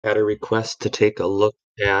Had a request to take a look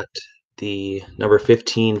at the number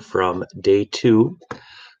 15 from day 2,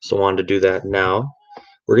 so I wanted to do that now.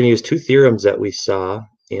 We're going to use two theorems that we saw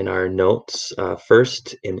in our notes.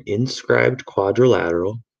 First, in inscribed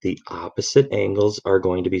quadrilateral, the opposite angles are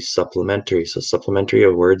going to be supplementary. So supplementary,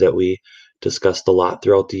 a word that we discussed a lot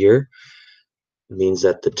throughout the year, means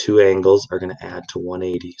that the two angles are going to add to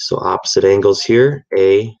 180. So opposite angles here,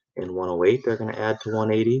 A and 108, are going to add to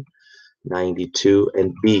 180. 92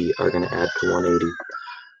 and B are going to add to 180.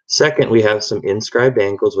 Second, we have some inscribed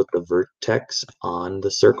angles with the vertex on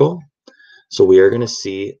the circle. So we are going to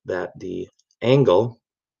see that the angle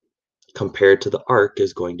compared to the arc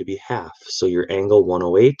is going to be half. So your angle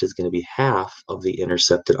 108 is going to be half of the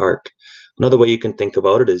intercepted arc. Another way you can think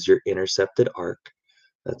about it is your intercepted arc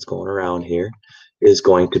that's going around here is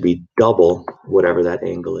going to be double whatever that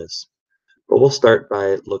angle is. But we'll start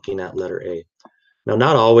by looking at letter A. Now,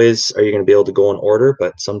 not always are you going to be able to go in order,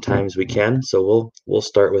 but sometimes we can. So we'll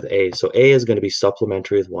start with A. So A is going to be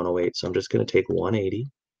supplementary with 108. So I'm just going to take 180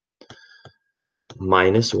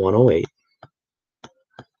 minus 108,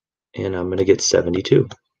 and I'm going to get 72.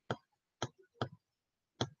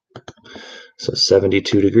 So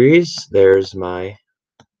 72 degrees, there's my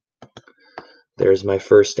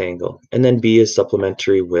first angle. And then B is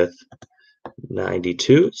supplementary with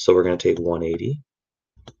 92. So we're going to take 180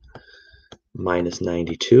 minus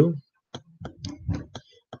 92,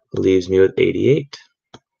 leaves me with 88.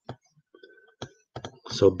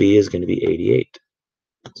 So B is going to be 88.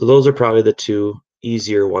 So those are probably the two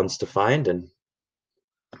easier ones to find and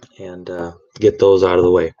get those out of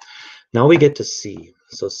the way. Now we get to C.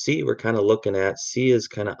 So C, we're kind of looking at, C is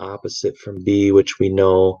kind of opposite from B, which we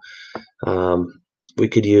know we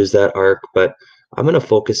could use that arc, but I'm going to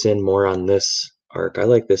focus in more on this arc. I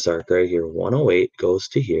like this arc right here. 108 goes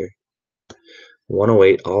to here.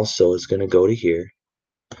 108 also is going to go to here.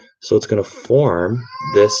 So it's going to form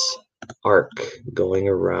this arc going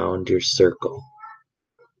around your circle.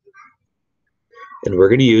 And we're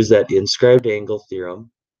going to use that inscribed angle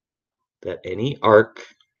theorem that any arc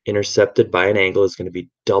intercepted by an angle is going to be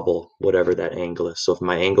double whatever that angle is. So if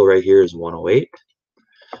my angle right here is 108,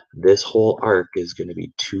 this whole arc is going to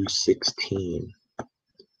be 216.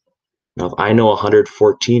 Now, if I know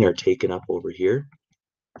 114 are taken up over here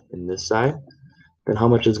in this side, then how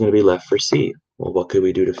much is going to be left for C? Well, what could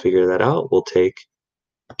we do to figure that out? We'll take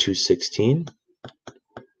 216.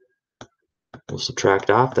 We'll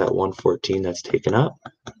subtract off that 114 that's taken up.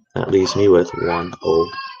 That leaves me with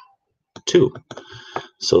 102.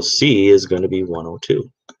 So C is going to be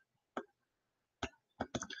 102.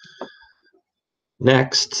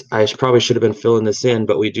 Next, I probably should have been filling this in,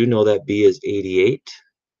 but we do know that B is 88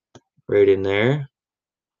 right in there.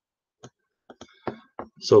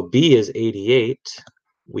 So B is 88.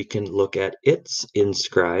 We can look at its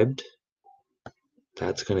inscribed.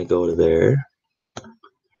 That's going to go to there.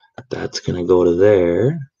 That's going to go to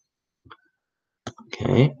there.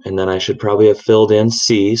 Okay, and then I should probably have filled in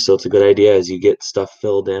C. So it's a good idea as you get stuff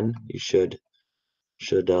filled in, you should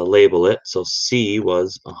label it. So C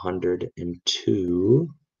was 102.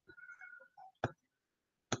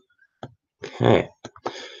 Okay.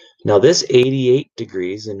 Now this 88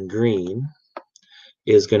 degrees in green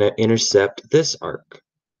is going to intercept this arc.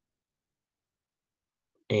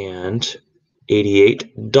 And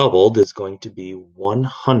 88 doubled is going to be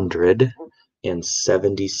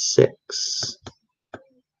 176.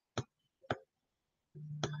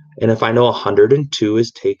 And if I know 102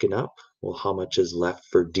 is taken up, well, how much is left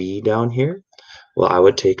for D down here? Well, I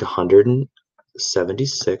would take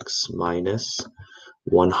 176 minus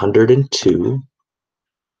 102,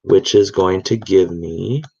 which is going to give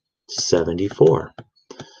me 74.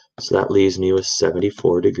 So that leaves me with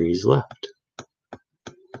 74 degrees left.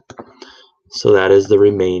 So that is the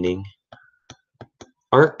remaining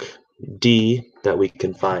arc D that we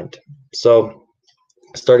can find. So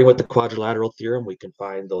starting with the quadrilateral theorem, we can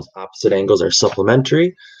find those opposite angles are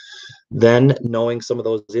supplementary. Then knowing some of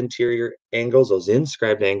those interior angles, those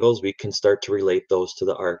inscribed angles, we can start to relate those to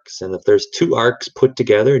the arcs. And if there's two arcs put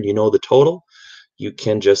together and you know the total, you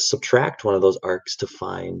can just subtract one of those arcs to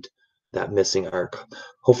find that missing arc.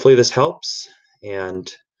 Hopefully this helps,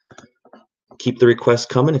 and keep the requests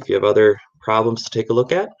coming. If you have other problems to take a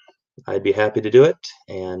look at, I'd be happy to do it.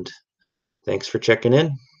 And thanks for checking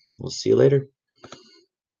in. We'll see you later.